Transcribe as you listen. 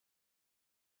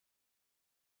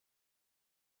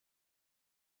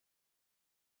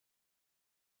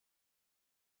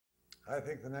I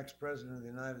think the next president of the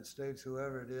United States,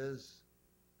 whoever it is,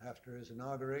 after his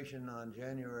inauguration on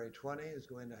January 20, is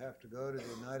going to have to go to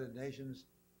the United Nations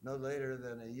no later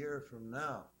than a year from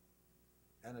now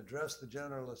and address the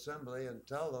General Assembly and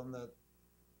tell them that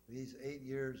these 8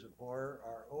 years of horror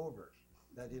are over,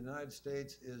 that the United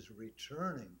States is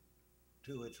returning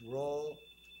to its role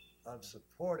of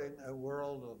supporting a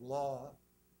world of law,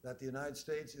 that the United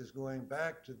States is going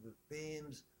back to the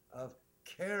themes of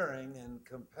caring and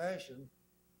compassion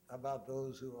about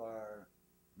those who are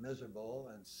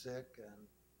miserable and sick and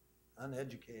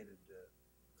uneducated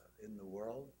in the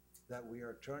world, that we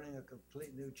are turning a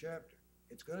complete new chapter.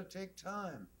 It's going to take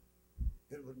time.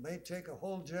 It may take a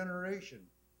whole generation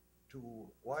to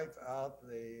wipe out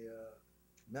the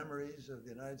memories of the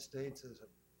United States as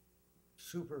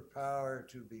a superpower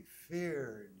to be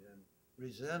feared and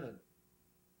resented,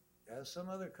 as some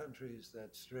other countries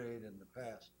that strayed in the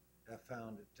past have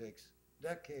found it takes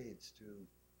decades to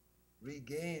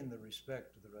regain the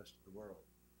respect of the rest of the world.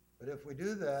 But if we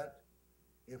do that,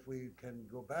 if we can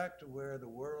go back to where the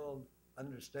world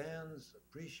understands,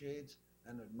 appreciates,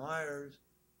 and admires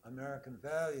American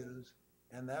values,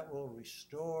 and that will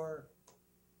restore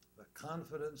the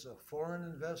confidence of foreign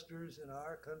investors in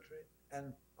our country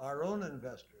and our own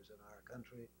investors in our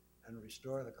country, and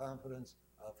restore the confidence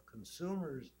of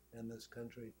consumers in this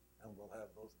country, and we'll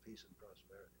have both peace and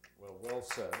prosperity. Well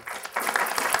said.